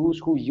and choose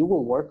who you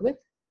will work with,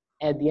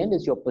 at the end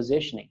is your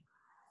positioning.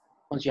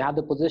 Once you have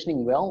the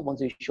positioning well,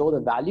 once you show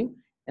the value,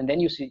 and then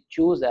you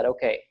choose that,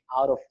 okay,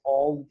 out of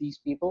all these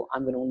people,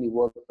 I'm going to only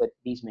work with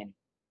these many.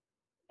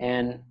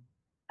 And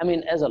I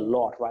mean, as a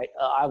lot, right?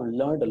 I've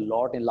learned a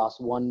lot in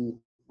last 1.5,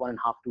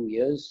 2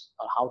 years,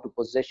 how to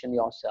position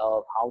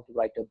yourself, how to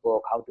write a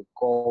book, how to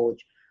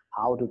coach,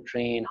 how to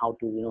train, how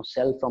to,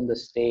 sell from the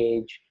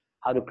stage,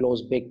 how to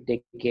close big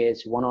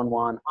tickets,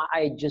 one-on-one.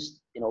 I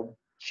just,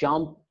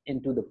 jump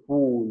into the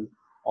pool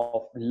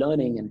of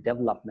learning and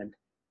development.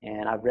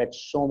 And I've read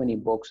so many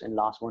books in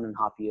last 1.5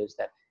 years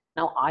that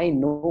now I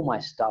know my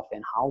stuff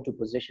and how to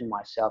position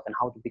myself and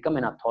how to become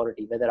an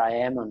authority, whether I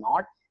am or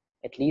not.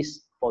 At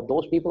least for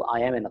those people,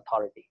 I am an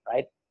authority,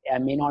 right? I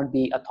may not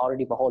be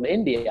authority for whole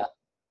India,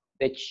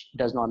 which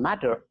does not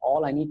matter.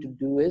 All I need to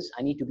do is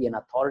I need to be an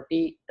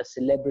authority, a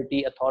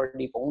celebrity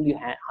authority for only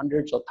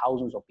hundreds or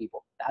thousands of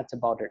people. That's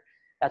about it.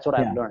 That's what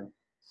I've learned.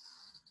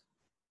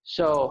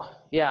 So,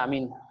 yeah, I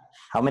mean.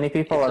 How many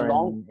people are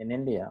in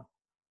India?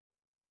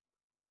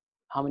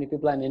 How many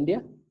people are in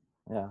India?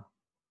 Yeah.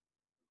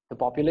 The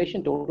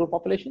population, total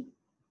population?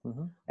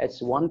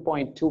 It's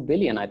 1.2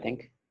 billion, I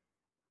think.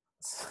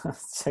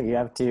 So you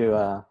have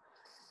to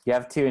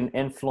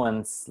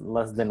influence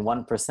less than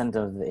 1%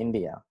 of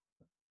India.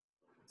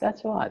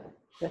 That's what.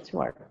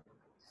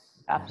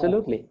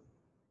 Absolutely.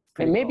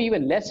 And maybe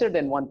even lesser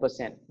than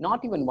 1%.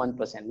 Not even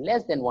 1%.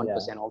 Less than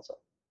 1% also.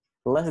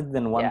 Less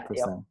than 1%.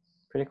 Yeah.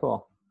 Pretty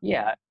cool.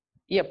 Yeah.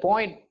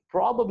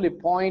 Probably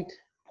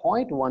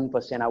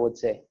 0.1%, I would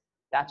say.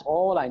 That's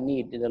all I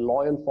need. The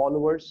loyal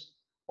followers,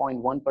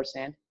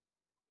 0.1%.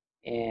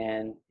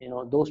 And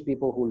those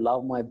people who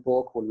love my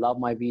book, who love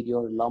my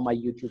video, love my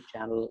YouTube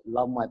channel,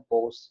 love my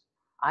posts.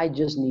 I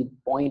just need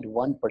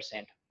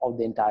 0.1% of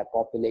the entire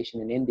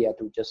population in India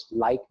to just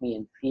like me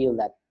and feel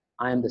that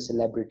I am the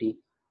celebrity,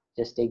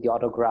 just take the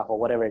autograph or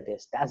whatever it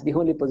is. That's the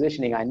only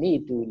positioning I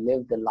need to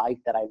live the life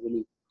that I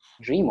really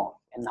dream of.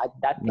 And think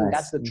that's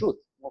Nice. the truth.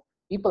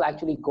 People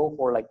actually go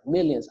for like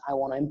millions. I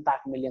want to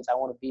impact millions. I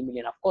want to be a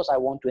million. Of course I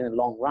want to in the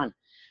long run,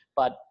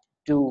 but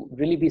to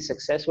really be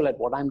successful at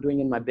what I'm doing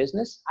in my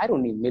business, I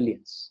don't need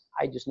millions.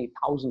 I just need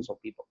thousands of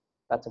people.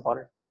 That's about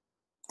it.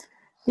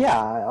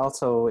 Yeah.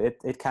 Also,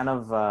 it kind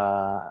of,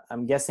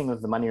 I'm guessing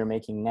with the money you're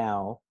making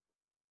now,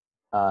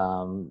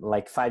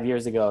 like 5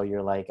 years ago,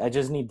 you're like, I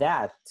just need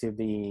that to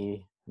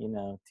be,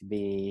 to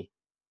be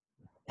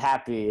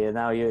happy. And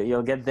now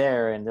you'll get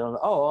there and they'll,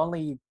 oh,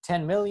 only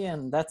 10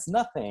 million. That's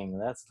nothing.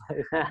 That's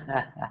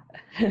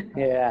like,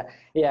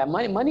 yeah.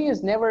 Money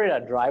is never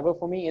a driver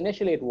for me.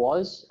 Initially it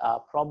was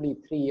probably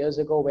 3 years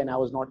ago when I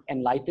was not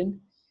enlightened,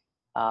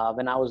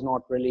 when I was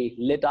not really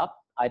lit up.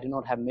 I did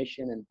not have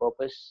mission and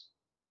purpose.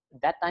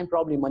 At that time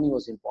probably money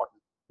was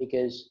important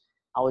because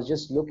I was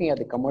just looking at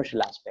the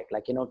commercial aspect,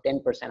 like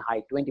 10%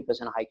 hike,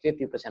 20% hike,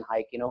 50%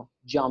 hike,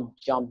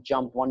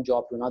 jump one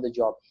job to another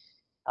job.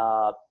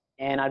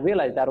 And I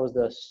realized that was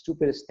the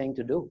stupidest thing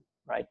to do,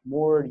 right?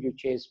 More you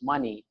chase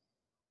money,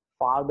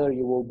 farther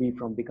you will be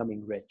from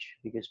becoming rich,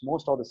 because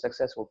most of the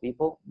successful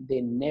people,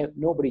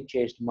 nobody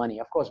chased money.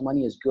 Of course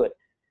money is good.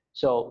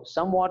 So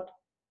somewhat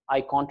I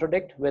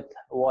contradict with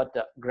what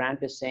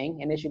Grant is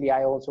saying. Initially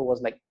I also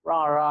was like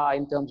rah rah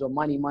in terms of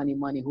money,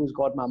 who's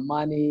got my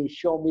money,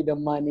 show me the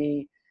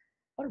money.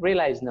 But I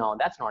realize no,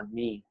 that's not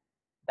me.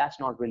 That's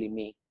not really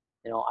me.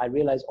 I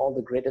realize all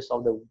the greatest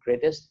of the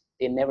greatest,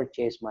 they never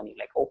chase money.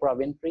 Like Oprah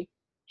Winfrey,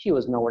 she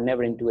was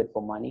never into it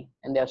for money.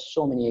 And there are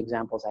so many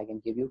examples I can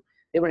give you.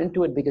 They were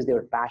into it because they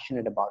were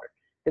passionate about it.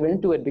 They were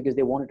into it because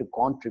they wanted to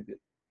contribute.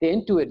 They're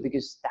into it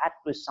because that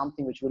was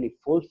something which really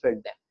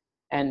fulfilled them.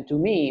 And to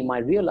me, my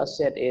real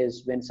asset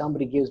is when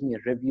somebody gives me a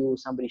review,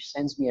 somebody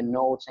sends me a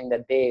note saying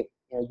that, Dave,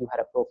 you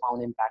had a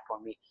profound impact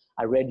on me.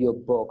 I read your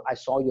book, I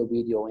saw your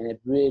video, and it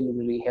really,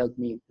 really helped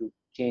me to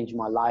change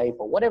my life,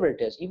 or whatever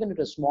it is. Even if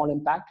it's a small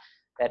impact,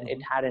 that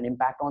it had an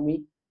impact on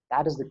me,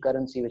 that is the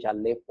currency which I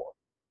live for.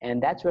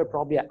 And that's where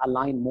probably I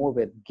align more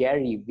with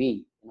Gary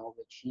V,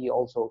 which he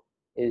also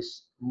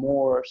is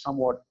more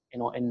somewhat,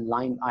 in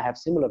line. I have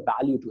similar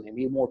value to him.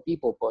 He's a more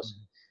people person.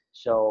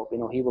 So,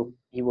 he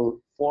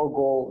will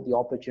forego the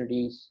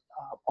opportunities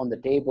on the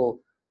table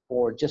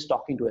for just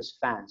talking to his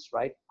fans,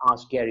 right?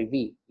 Ask Gary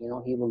V.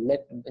 He will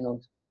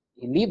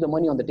he leave the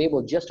money on the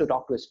table just to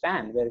talk to his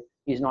fan, where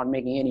he's not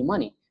making any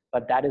money.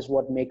 But that is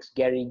what makes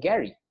Gary,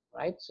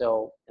 right?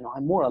 So,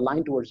 I'm more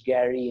aligned towards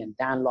Gary and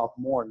Dan Lok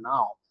more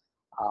now,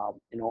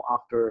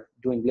 after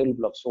doing a little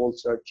bit of soul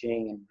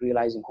searching and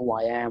realizing who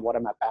I am, what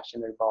am I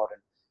passionate about,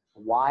 and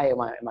why am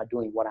I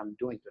doing what I'm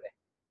doing today.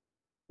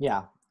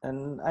 yeah.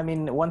 And I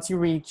mean, once you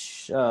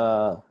reach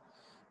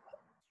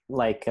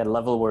like a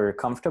level where you're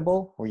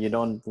comfortable, where you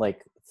don't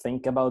like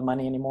think about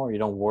money anymore, you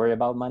don't worry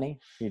about money,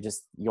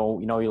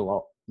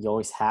 you'll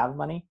always have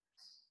money.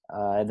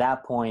 At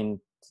that point,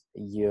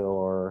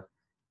 you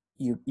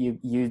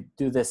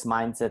do this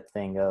mindset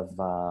thing of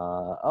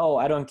oh,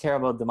 I don't care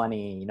about the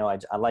money.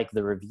 I like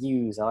the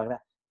reviews. I like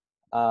that.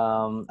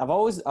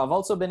 I've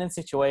also been in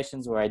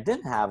situations where I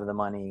didn't have the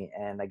money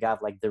and I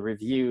got like the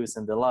reviews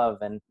and the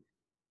love,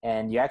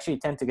 and you actually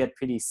tend to get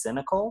pretty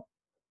cynical,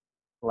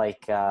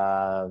 like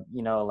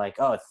like,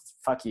 oh,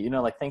 fuck you,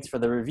 like, thanks for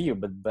the review,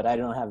 but I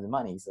don't have the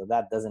money, so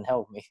that doesn't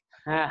help me.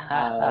 So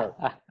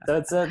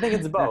I think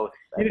it's both.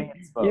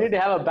 You need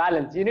to have a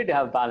balance. You need to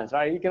have balance,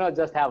 right? You cannot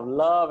just have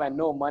love and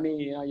no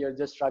money. You're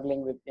just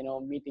struggling with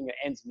meeting your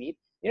ends meet.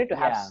 You need to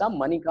have some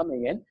money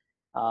coming in,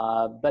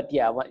 but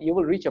yeah, you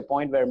will reach a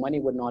point where money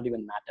would not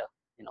even matter.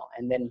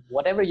 And then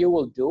whatever you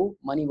will do,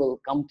 money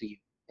will come to you.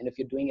 And if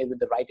you're doing it with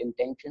the right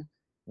intention,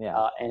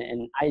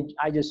 and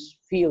I just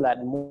feel that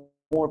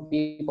more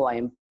people I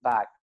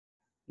impact,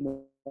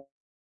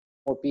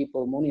 more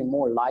people,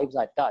 more lives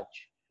I touch,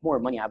 more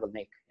money I will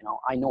make.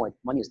 I know it.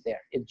 Money is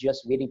there. It's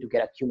just waiting to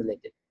get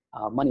accumulated.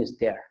 Money is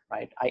there,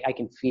 right? I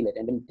can feel it.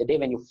 And then the day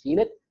when you feel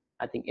it,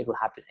 I think it will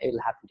happen. It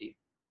will happen to you.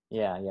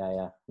 Yeah.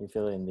 You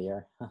feel it in the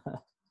air.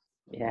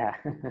 Yeah.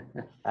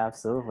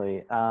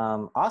 Absolutely.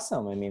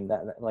 Awesome. I mean,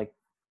 that like,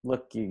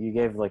 look, you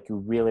gave like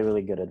really,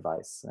 really good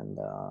advice, and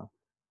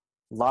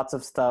lots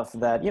of stuff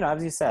that,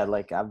 as you said,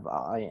 like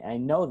I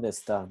know this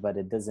stuff, but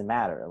it doesn't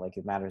matter. Like,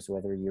 it matters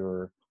whether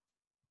you're,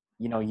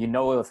 it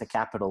with a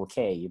capital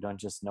K. You don't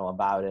just know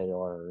about it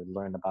or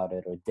learn about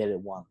it or did it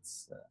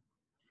once.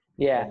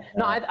 Yeah.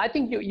 No, I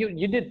think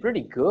you did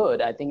pretty good.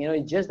 I think,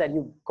 it's just that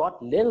you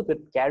got a little bit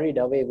carried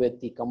away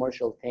with the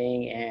commercial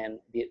thing and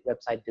the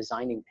website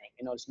designing thing.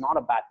 It's not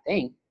a bad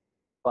thing,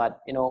 but,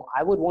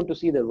 I would want to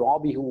see the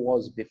Robby who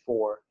was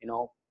before,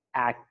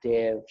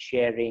 active,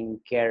 sharing,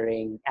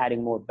 caring,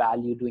 adding more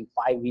value, doing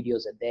 5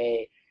 videos a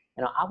day,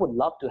 I would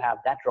love to have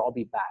that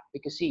Robby back,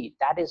 because see,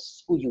 that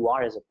is who you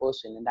are as a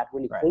person, and that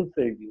really Right.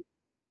 fulfilled you.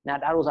 Now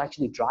that was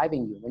actually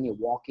driving you when you're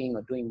walking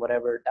or doing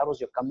whatever. That was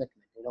your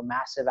commitment,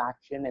 massive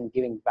action and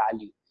giving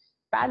value.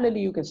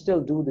 Parallelly, you can still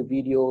do the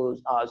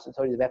videos,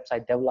 the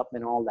website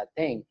development and all that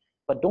thing,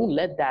 but don't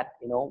let that,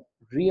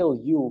 real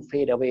you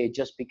fade away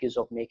just because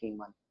of making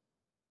money.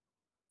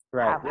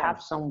 Right.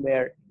 Have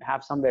somewhere,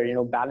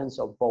 balance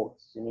of both.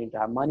 You need to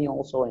have money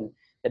also, and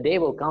the day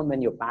will come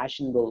when your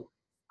passion will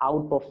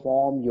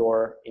outperform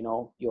your,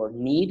 your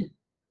need,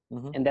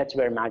 and that's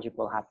where magic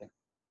will happen.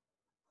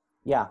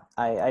 Yeah,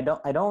 I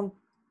don't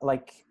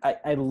like,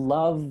 I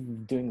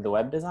love doing the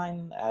web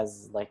design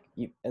as like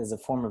as a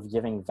form of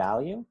giving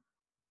value.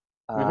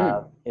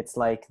 It's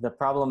like the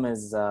problem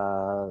is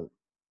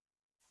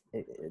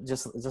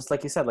just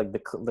like you said, like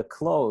the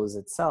close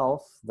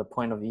itself, the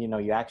point of,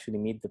 you actually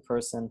meet the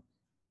person.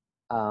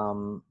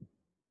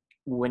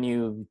 When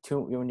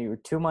you're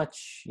too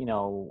much,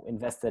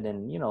 invested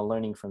in,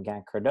 learning from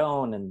Grant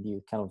Cardone, and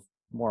you kind of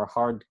more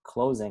hard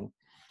closing.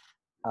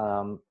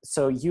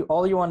 So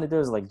all you want to do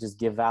is like just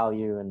give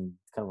value and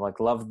kind of like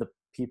love the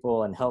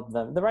people and help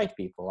them, the right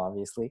people,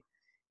 obviously.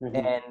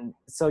 And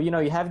so,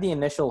 you have the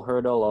initial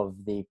hurdle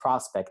of the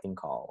prospecting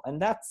call, and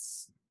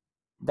that's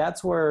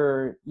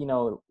where,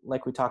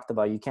 like we talked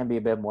about, you can be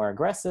a bit more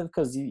aggressive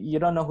because you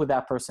don't know who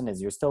that person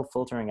is. You're still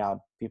filtering out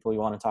people you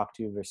want to talk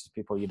to versus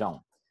people you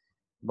don't.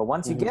 But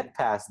once you get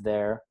past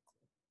there,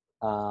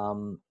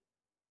 the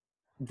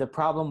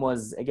problem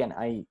was, again,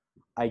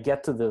 I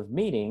get to the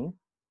meeting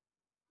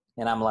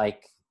and I'm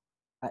like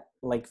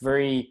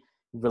very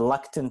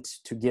reluctant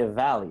to give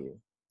value.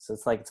 So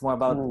it's like, it's more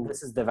about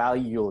this is the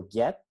value you'll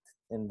get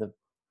in the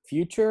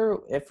future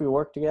if we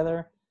work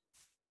together,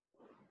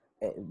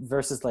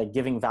 versus like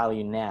giving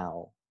value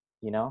now,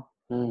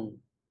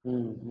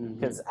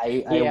 because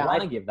I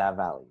want to give that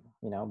value,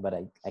 but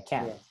I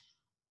can't. Yeah.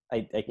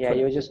 I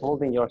You're just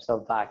holding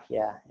yourself back.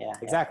 Yeah.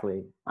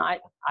 Exactly. I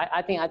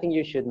think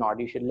you should not.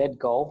 You should let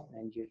go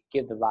and you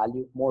give the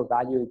value. More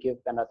value you give,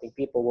 and I think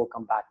people will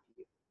come back to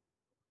you.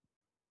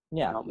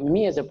 Yeah.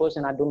 Me as a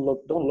person, I don't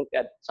look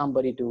at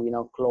somebody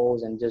to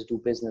close and just do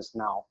business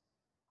now.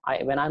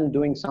 When I'm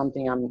doing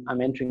something,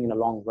 I'm entering in a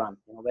long run.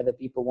 Whether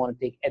people want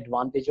to take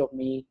advantage of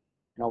me,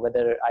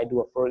 whether I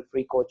do a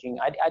free coaching.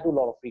 I do a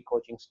lot of free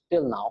coaching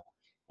still now,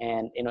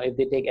 and if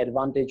they take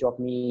advantage of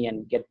me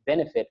and get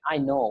benefit, I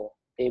know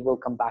they will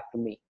come back to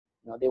me.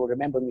 They will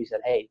remember me,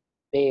 said, hey,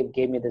 Dave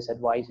gave me this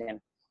advice,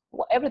 and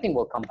everything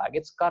will come back.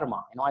 It's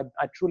karma.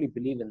 I truly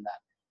believe in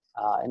that.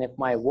 And if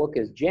my work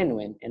is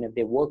genuine, and if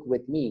they work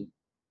with me,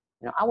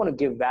 I want to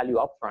give value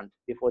upfront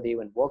before they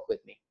even work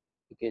with me,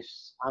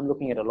 because I'm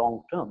looking at a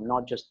long term,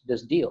 not just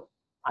this deal.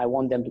 I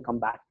want them to come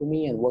back to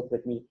me and work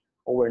with me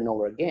over and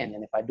over again.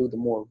 And if I do the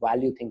more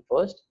value thing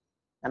first,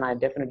 then I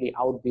definitely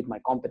outbeat my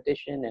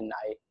competition and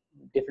I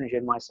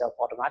differentiate myself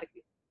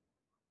automatically.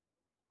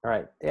 All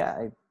right. Yeah,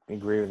 I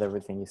agree with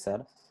everything you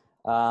said.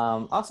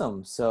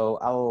 Awesome. So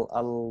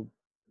I'll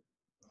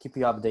keep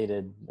you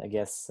updated, I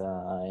guess,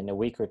 in a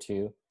week or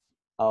two.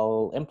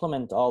 I'll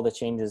implement all the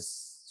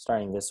changes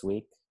starting this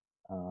week.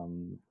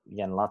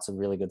 Again, lots of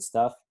really good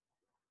stuff.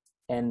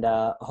 And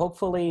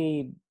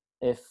hopefully,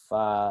 if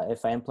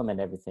I implement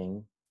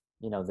everything,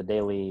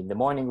 the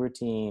morning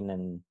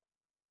routine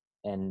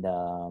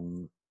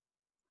and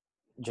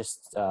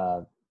just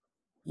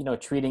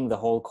treating the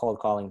whole cold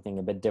calling thing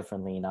a bit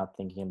differently, not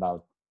thinking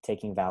about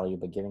taking value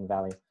but giving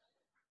value.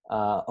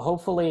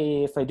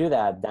 Hopefully, if I do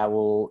that, that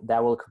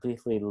will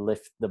completely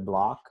lift the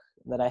block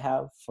that I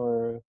have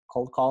for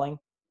cold calling.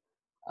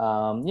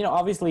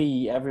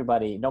 Obviously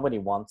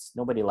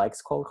nobody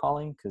likes cold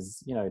calling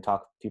because, you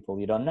talk to people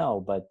you don't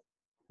know, but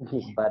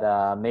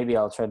maybe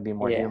I'll try to be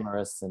more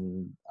humorous,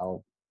 and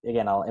I'll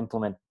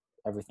implement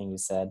everything you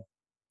said.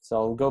 So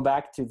I'll go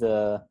back to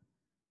the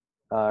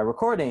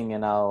recording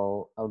and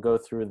I'll go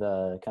through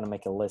the kind of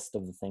make a list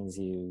of the things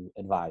you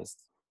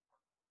advised.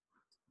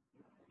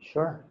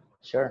 Sure.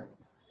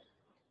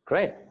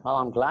 Great. Well,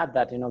 I'm glad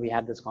that, we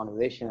had this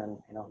conversation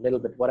and, a little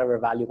bit, whatever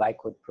value I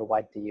could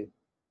provide to you.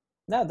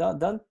 No,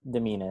 don't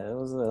demean it. It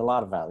was a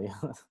lot of value.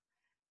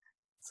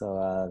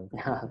 So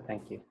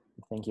thank you.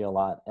 Thank you a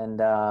lot. And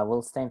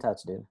we'll stay in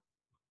touch, dude.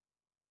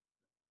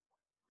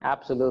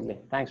 Absolutely.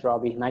 Thanks,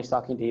 Robby. Nice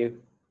talking to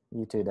you.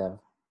 You too, Dev.